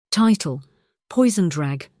Title: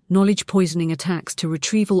 PoisonedRAG, Knowledge Poisoning Attacks to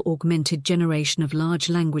Retrieval-Augmented Generation of Large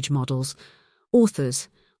Language Models. Authors: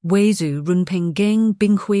 Weizhu Runpeng Geng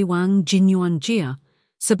Binghui Wang Jinyuan Jia.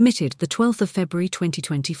 Submitted the 12th of February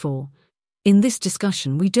 2024. In this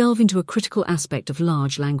discussion, we delve into a critical aspect of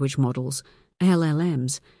large language models,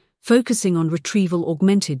 LLMs, focusing on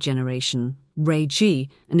Retrieval-Augmented Generation, RAG,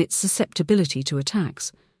 and its susceptibility to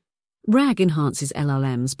attacks. RAG enhances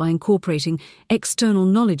LLMs by incorporating external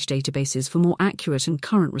knowledge databases for more accurate and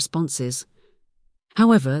current responses.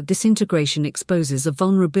 However, this integration exposes a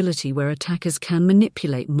vulnerability where attackers can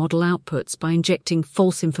manipulate model outputs by injecting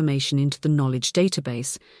false information into the knowledge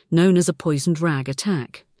database, known as a PoisonedRAG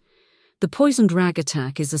attack. The PoisonedRAG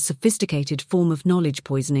attack is a sophisticated form of knowledge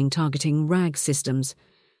poisoning targeting RAG systems.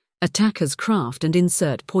 Attackers craft and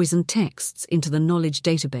insert poisoned texts into the knowledge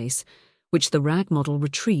database, which the RAG model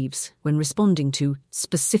retrieves when responding to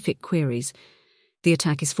specific queries. The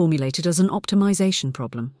attack is formulated as an optimization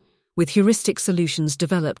problem, with heuristic solutions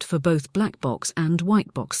developed for both black box and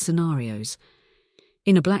white box scenarios.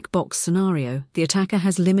 In a black box scenario, the attacker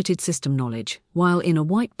has limited system knowledge, while in a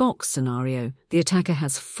white box scenario, the attacker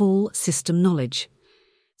has full system knowledge.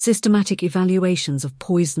 Systematic evaluations of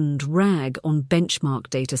PoisonedRAG on benchmark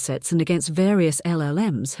datasets and against various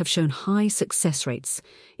LLMs have shown high success rates,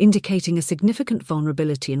 indicating a significant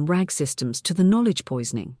vulnerability in RAG systems to the knowledge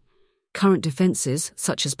poisoning. Current defenses,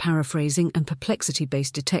 such as paraphrasing and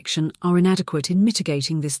perplexity-based detection, are inadequate in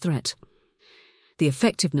mitigating this threat. The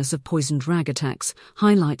effectiveness of PoisonedRAG attacks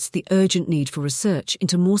highlights the urgent need for research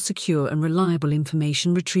into more secure and reliable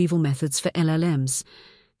information retrieval methods for LLMs.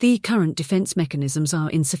 The current defense mechanisms are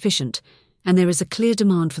insufficient, and there is a clear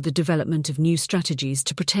demand for the development of new strategies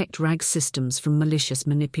to protect RAG systems from malicious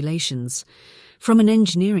manipulations. From an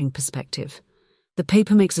engineering perspective, the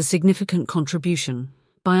paper makes a significant contribution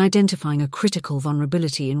by identifying a critical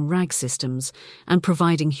vulnerability in RAG systems and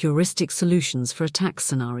providing heuristic solutions for attack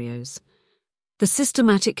scenarios. The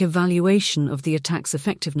systematic evaluation of the attack's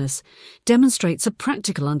effectiveness demonstrates a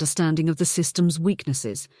practical understanding of the system's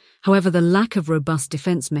weaknesses. However, the lack of robust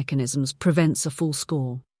defense mechanisms prevents a full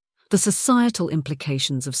score. The societal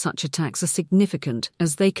implications of such attacks are significant,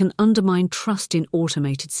 as they can undermine trust in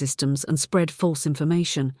automated systems and spread false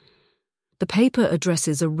information. The paper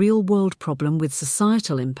addresses a real-world problem with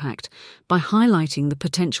societal impact by highlighting the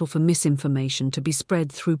potential for misinformation to be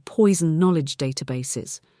spread through poisoned knowledge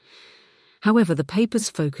databases. However, the paper's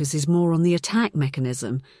focus is more on the attack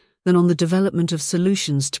mechanism than on the development of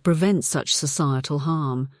solutions to prevent such societal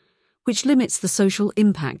harm, which limits the social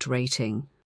impact rating.